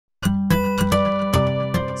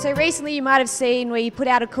So recently you might have seen we put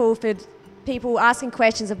out a call for people asking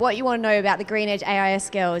questions of what you want to know about the GreenEDGE-AIS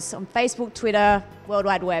girls on Facebook, Twitter, World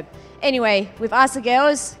Wide Web. Anyway, we've asked the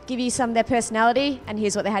girls, give you some of their personality, and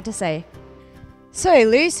here's what they had to say. So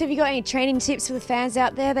Luce, have you got any training tips for the fans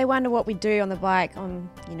out there? They wonder what we do on the bike.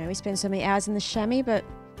 We spend so many hours in the chamois, but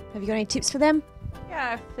have you got any tips for them?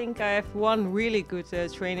 Yeah, I think I have one really good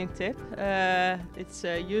training tip. It's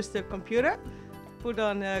use the computer, put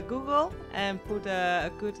on Google and put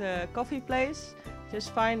a good coffee place.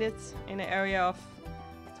 Just find it in an area of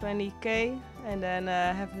 20k and then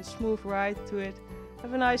have a smooth ride to it.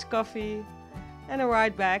 Have a nice coffee and a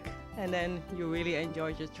ride back, and then you really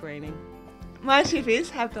enjoy your training. My tip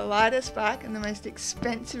is have the lightest bike and the most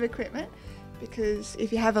expensive equipment, because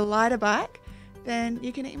if you have a lighter bike, then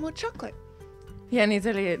you can eat more chocolate. Yeah, in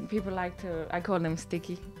Italy, people like to, I call them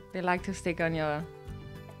sticky. They like to stick on your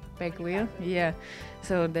back wheel. Yeah.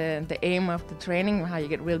 So the aim of the training, how you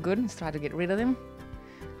get real good, is try to get rid of them.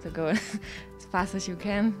 So go as fast as you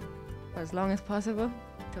can, for as long as possible,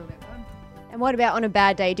 till they're gone. And what about on a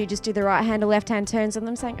bad day? Do you just do the right hand or left hand turns on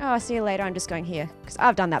them saying, oh, I'll see you later, I'm just going here? Because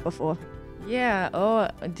I've done that before. Yeah, or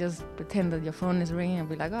just pretend that your phone is ringing and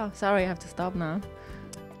be like, oh, sorry, I have to stop now.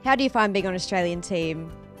 How do you find being on an Australian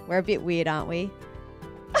team? We're a bit weird, aren't we?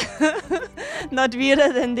 Not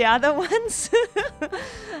weirder than the other ones.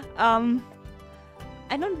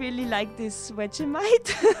 I don't really like this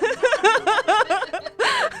Vegemite.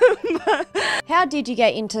 How did you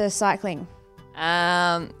get into cycling?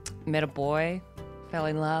 Met a boy, fell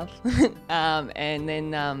in love, and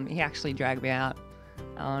then he actually dragged me out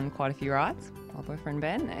on quite a few rides, my boyfriend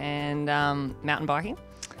Ben, and mountain biking.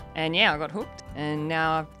 And yeah, I got hooked, and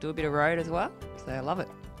now I do a bit of road as well, so I love it.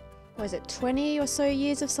 Was it 20 or so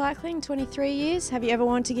years of cycling, 23 years? Have you ever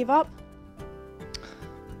wanted to give up?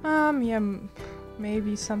 Yeah,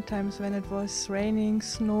 maybe sometimes when it was raining,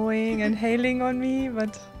 snowing and hailing on me,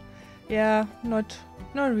 but yeah, not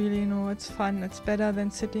really, no, it's fun. It's better than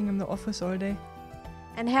sitting in the office all day.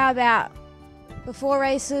 And how about before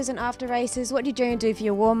races and after races? What do you generally do for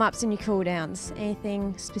your warm-ups and your cool-downs?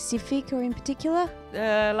 Anything specific or in particular?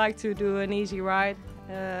 I like to do an easy ride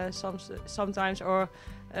sometimes, or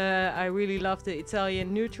I really love the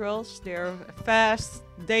Italian neutrals. They're fast,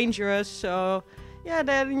 dangerous, so yeah,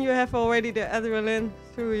 then you have already the adrenaline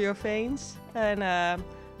through your veins, and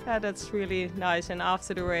yeah, that's really nice. And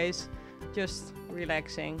after the race, just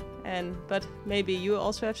relaxing. But maybe you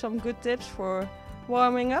also have some good tips for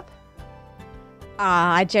warming up?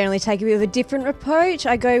 I generally take a bit of a different approach.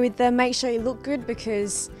 I go with the make sure you look good,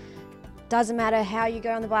 because it doesn't matter how you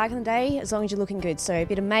go on the bike on the day as long as you're looking good. So a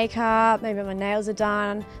bit of makeup, maybe my nails are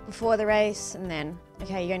done before the race, and then,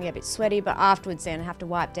 okay, you're going to get a bit sweaty, but afterwards then I have to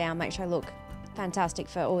wipe down, make sure I look fantastic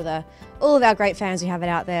for all of our great fans who have it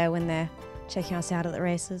out there when they're checking us out at the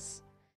races.